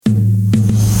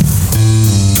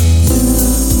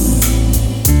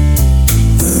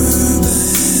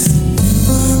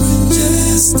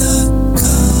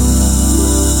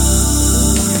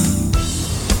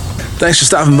Thanks for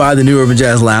stopping by the New Urban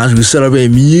Jazz Lounge. We celebrate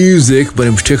music, but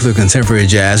in particular contemporary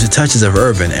jazz, with touches of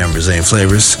urban and Brazilian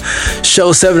flavors.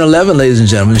 Show 711, ladies and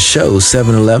gentlemen. Show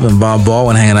 711.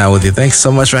 Baldwin hanging out with you. Thanks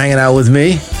so much for hanging out with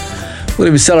me. We're going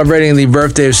to be celebrating the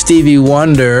birthday of Stevie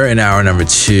Wonder in hour number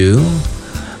 2.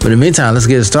 But in the meantime, let's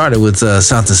get it started with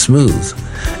something smooth.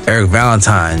 Eric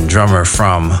Velntine, drummer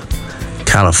from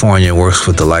California, works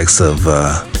with the likes of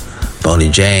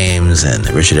Boney James and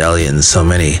Richard Elliott and so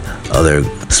many other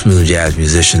smooth jazz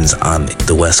musicians on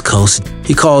the West Coast.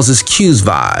 He calls this Q's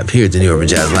Vibe here at the New Urban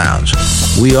Jazz Lounge.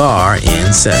 We are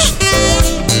in session.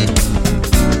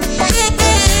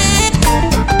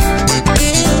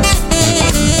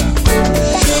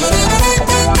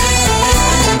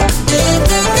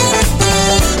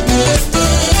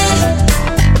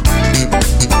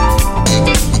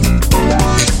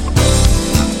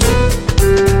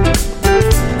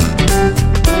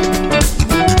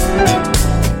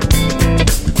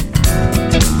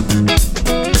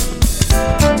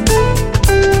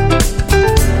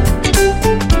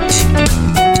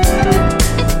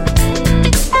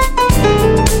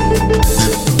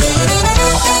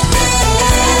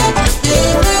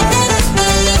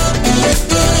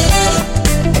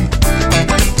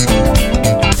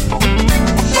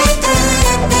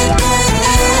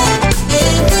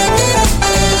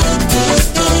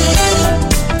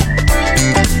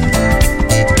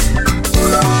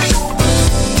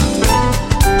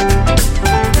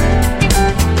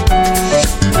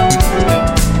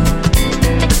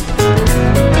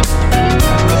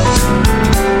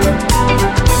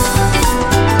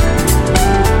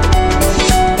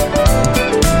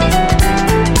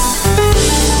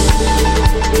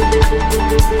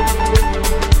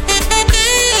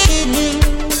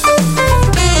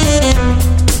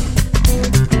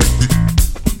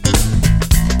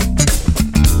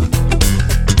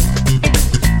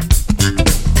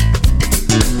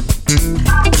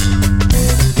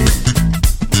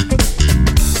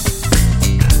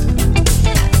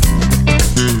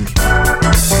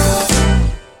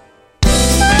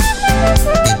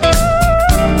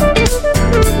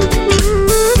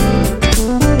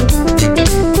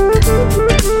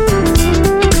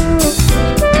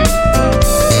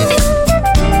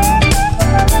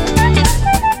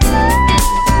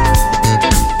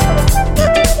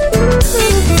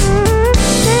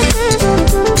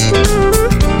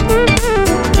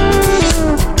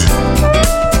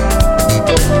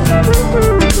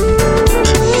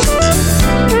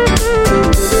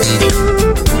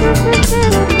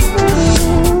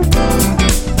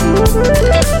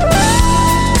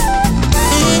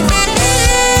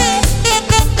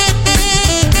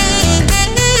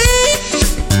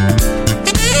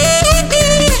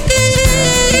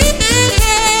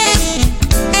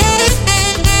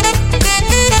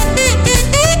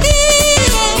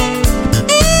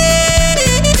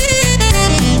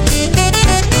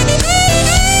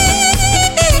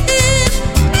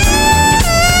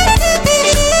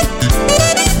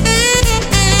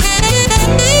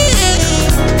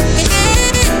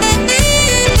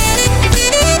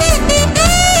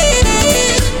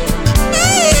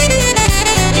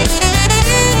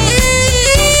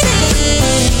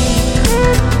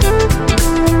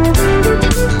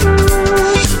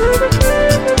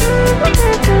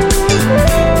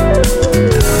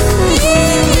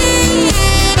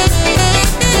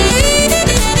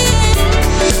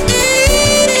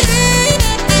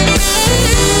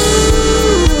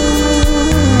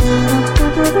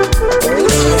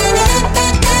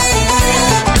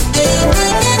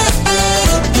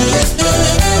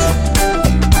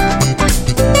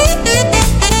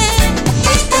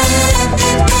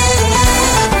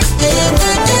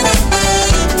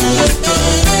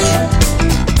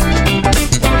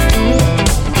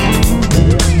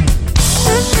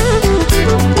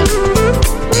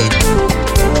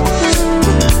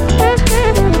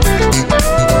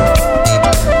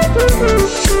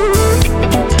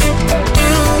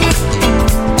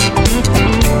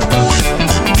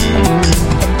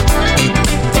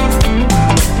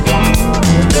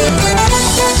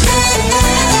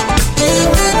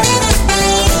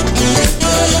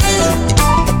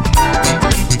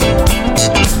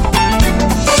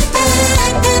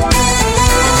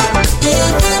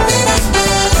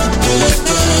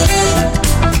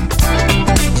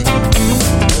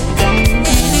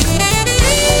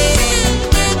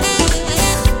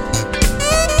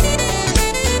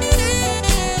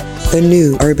 The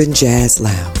New Urban Jazz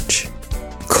Lounge.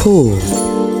 Cool.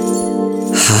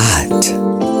 Hot.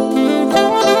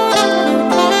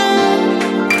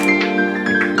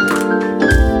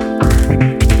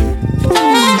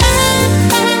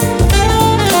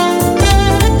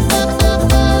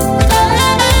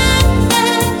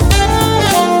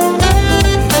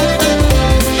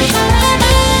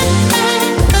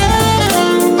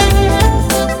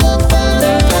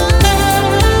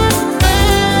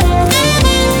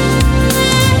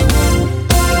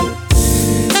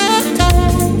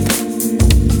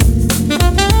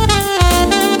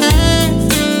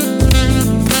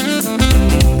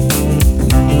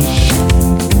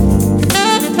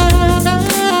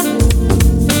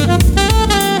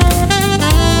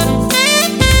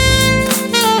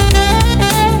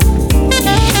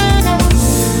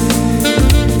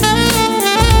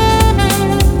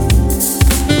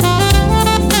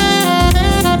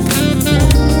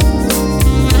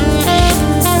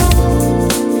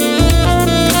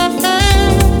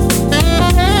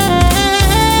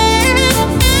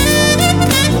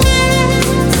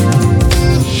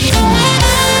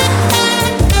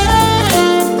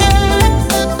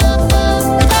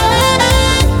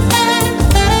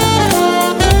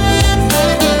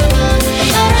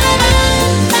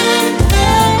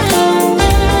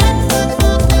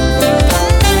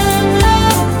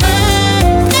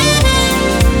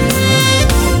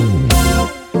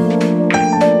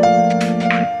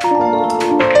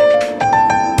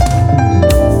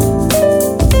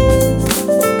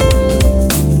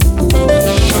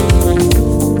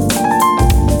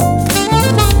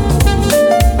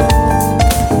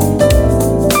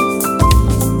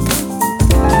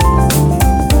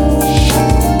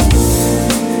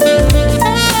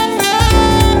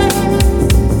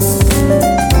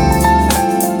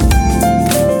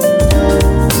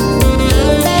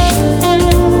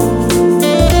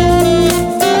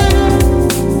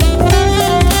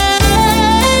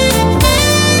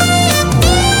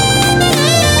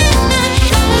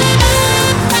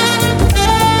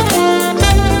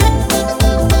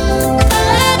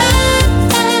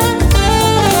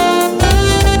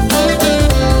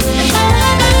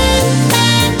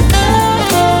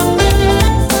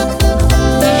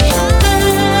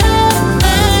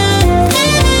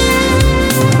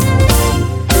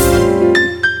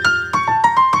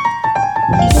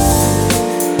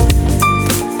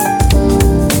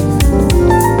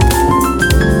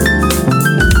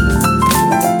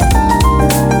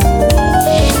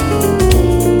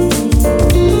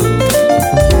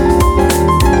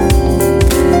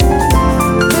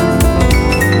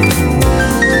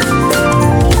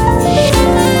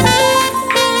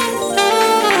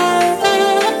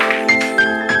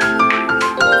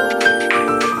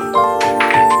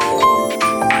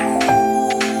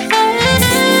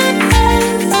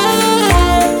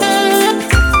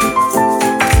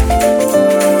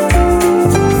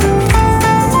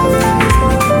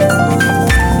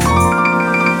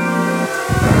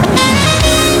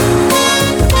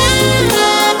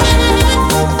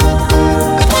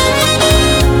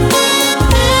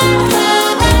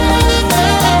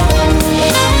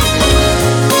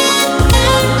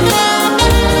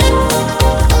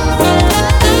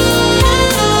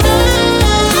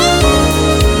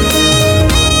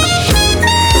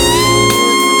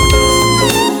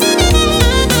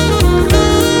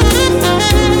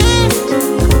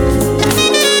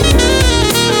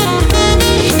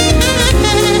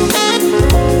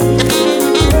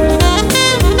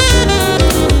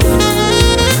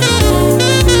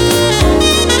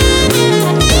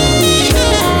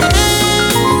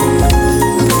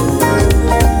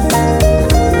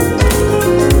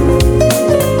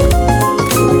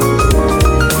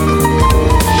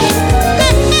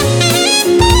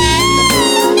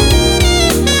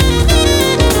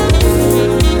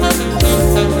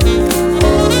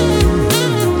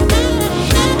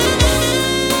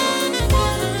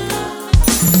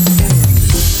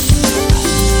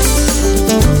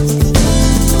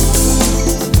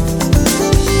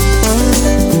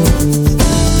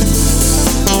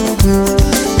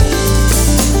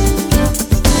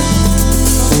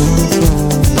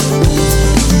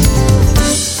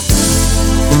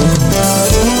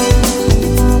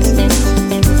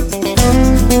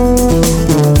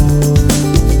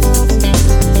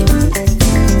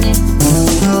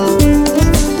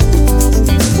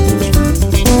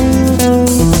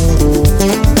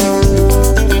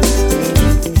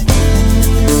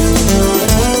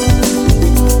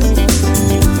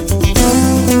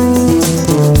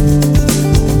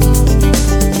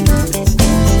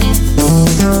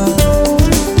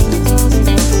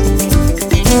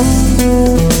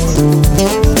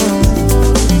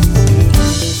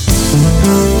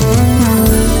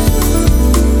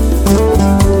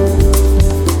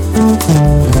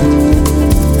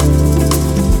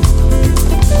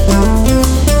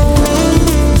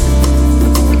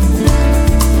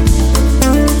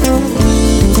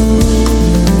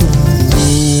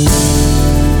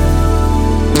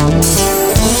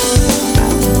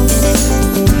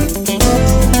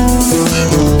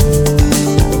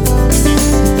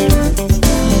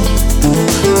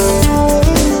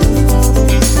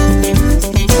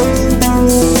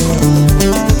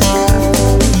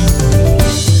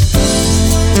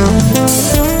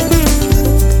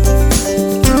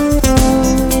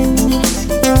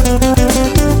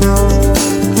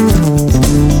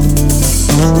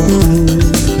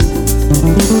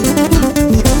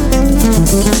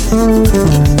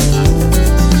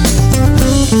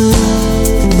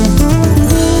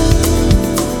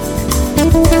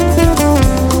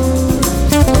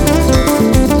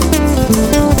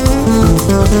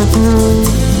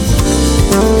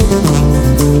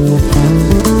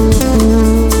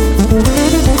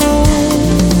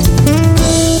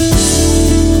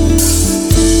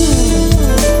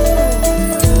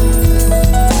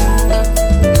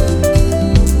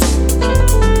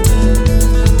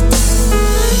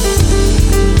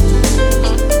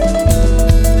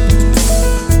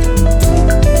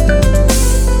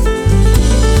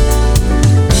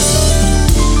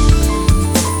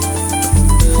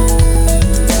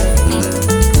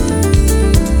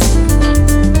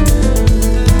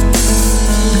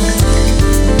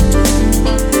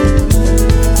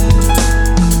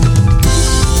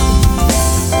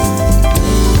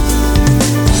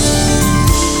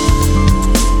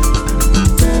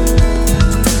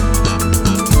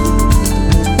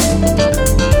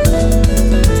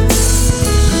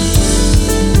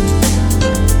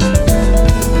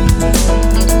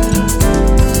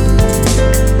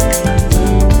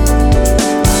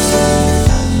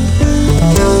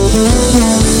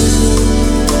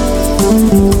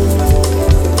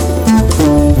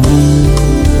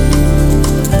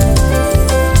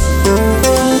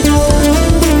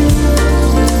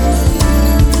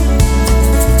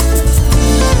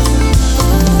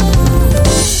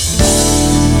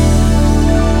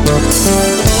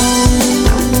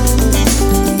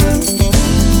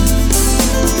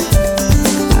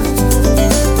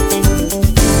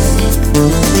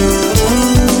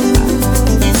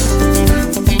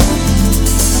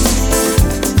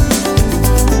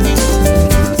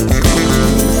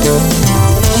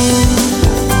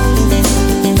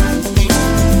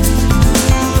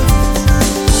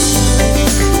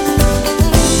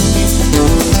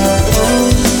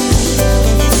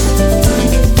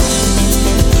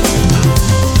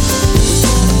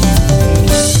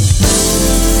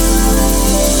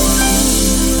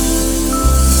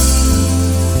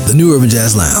 The New Urban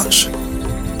Jazz Lounge.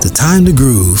 The time to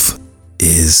groove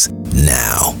is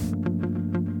now.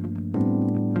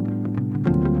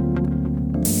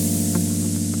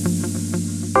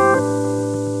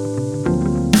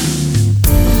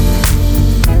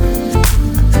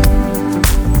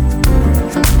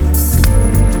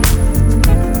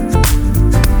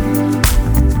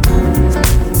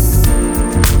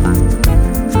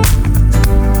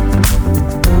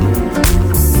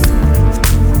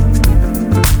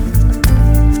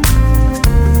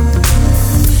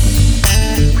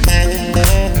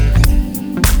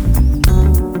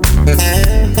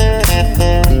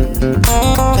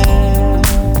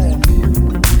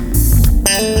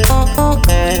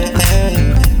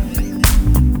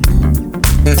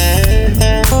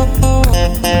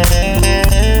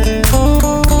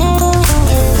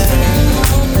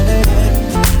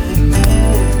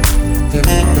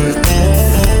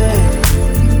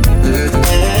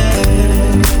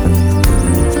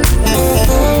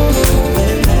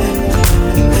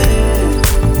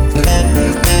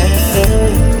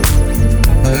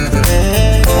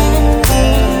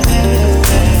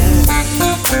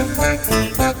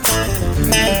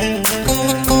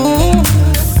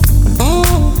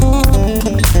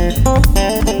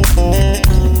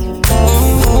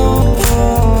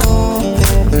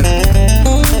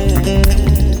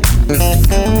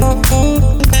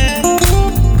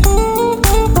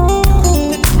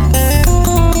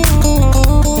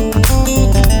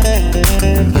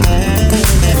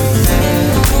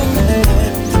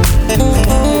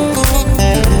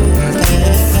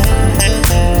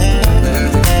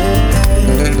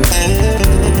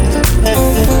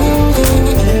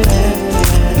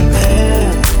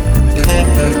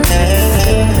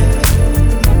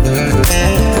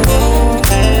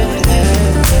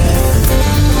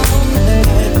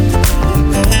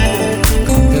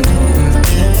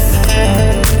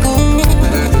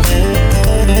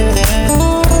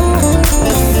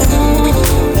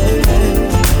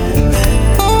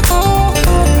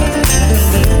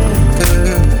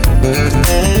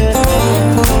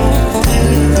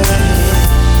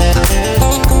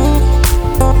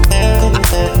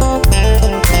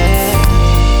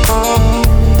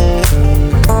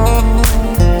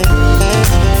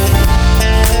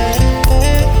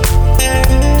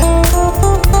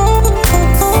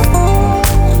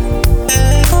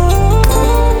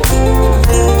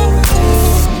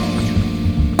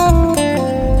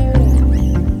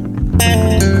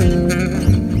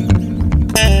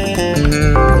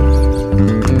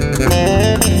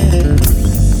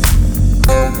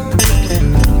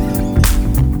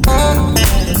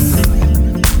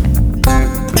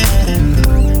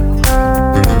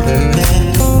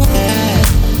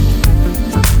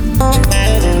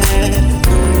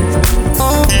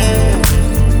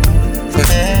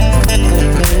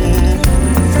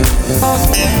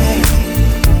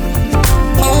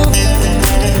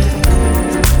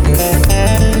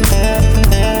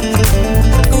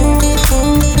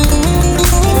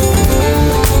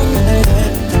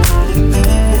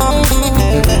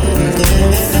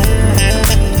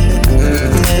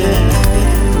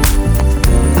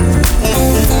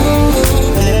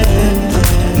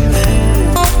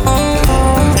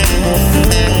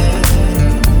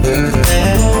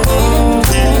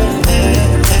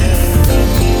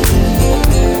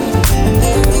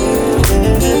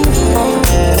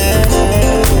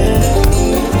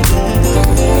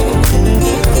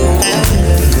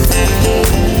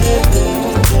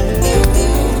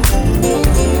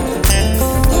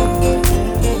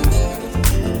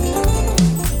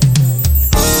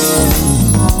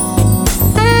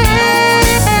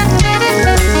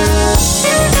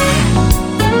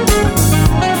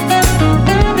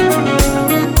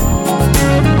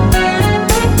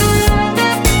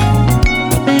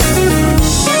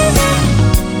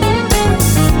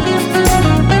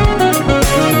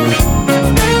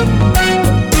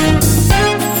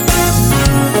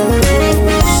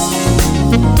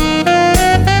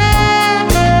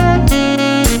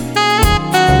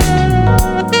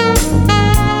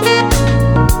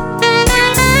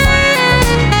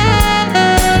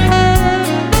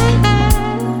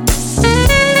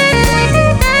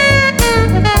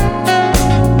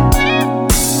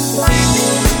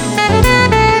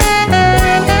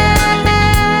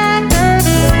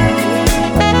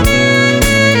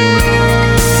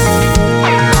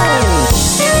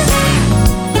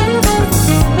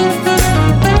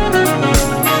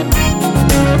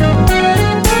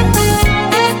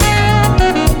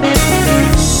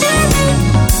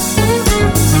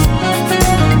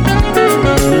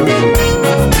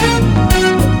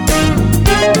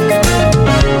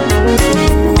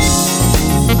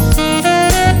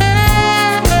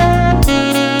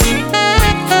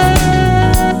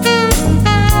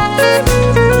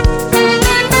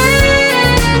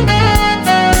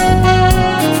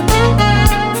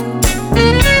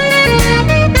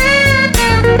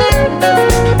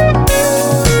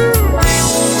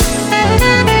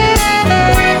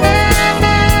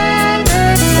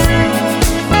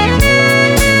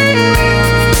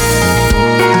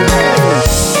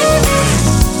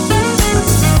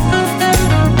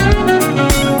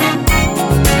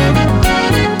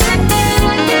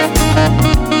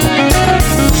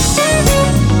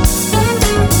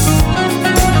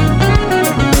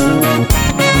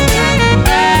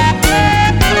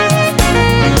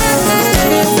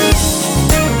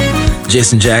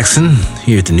 Jason Jackson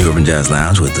here at the New Urban Jazz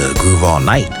Lounge with the Groove All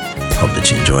Night. Hope that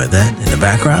you enjoyed that in the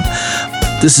background.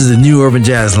 This is the New Urban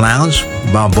Jazz Lounge.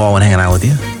 Bob Baldwin hanging out with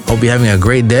you. Hope you're having a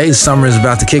great day. Summer is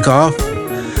about to kick off.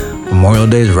 Memorial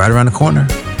Day is right around the corner.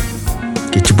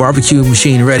 Get your barbecue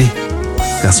machine ready.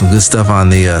 Got some good stuff on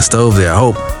the stove there, I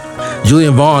hope.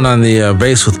 Julian Vaughn on the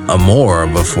bass with Amore.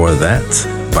 Before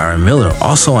that, Byron Miller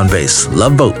also on bass.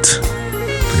 Love Boat,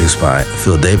 produced by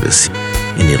Phil Davis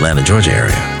in the Atlanta, Georgia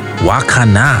area.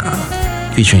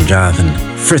 WaKaNa, featuring Jonathan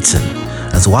Fritzen.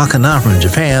 That's WaKaNa from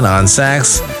Japan on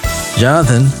sax.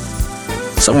 Jonathan,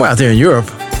 somewhere out there in Europe.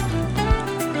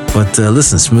 But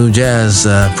listen, smooth jazz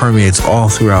permeates all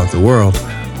throughout the world.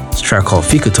 It's a track called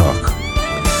Fika Talk.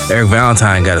 Eric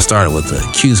Velntine got it started with the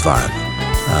Q's Vibe,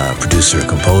 producer,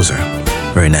 composer.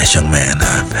 Very nice young man.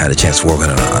 I've had a chance to work with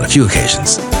him on a few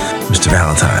occasions. Mr.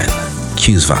 Velntine,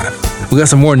 Q's Vibe. We got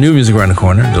some more new music around the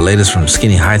corner. The latest from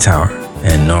Skinny Hightower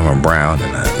and Norman Brown.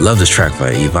 And I love this track by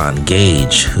Yvonne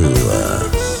Gage, who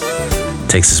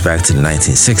takes us back to the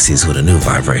 1960s with a new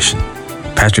vibration.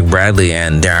 Patrick Bradley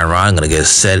and Darren Ron going to get a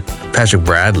set. Patrick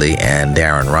Bradley and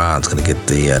Darren Ron's going to get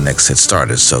the next set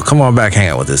started. So come on back, hang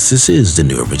out with us. This is the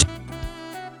New Urban Jazz.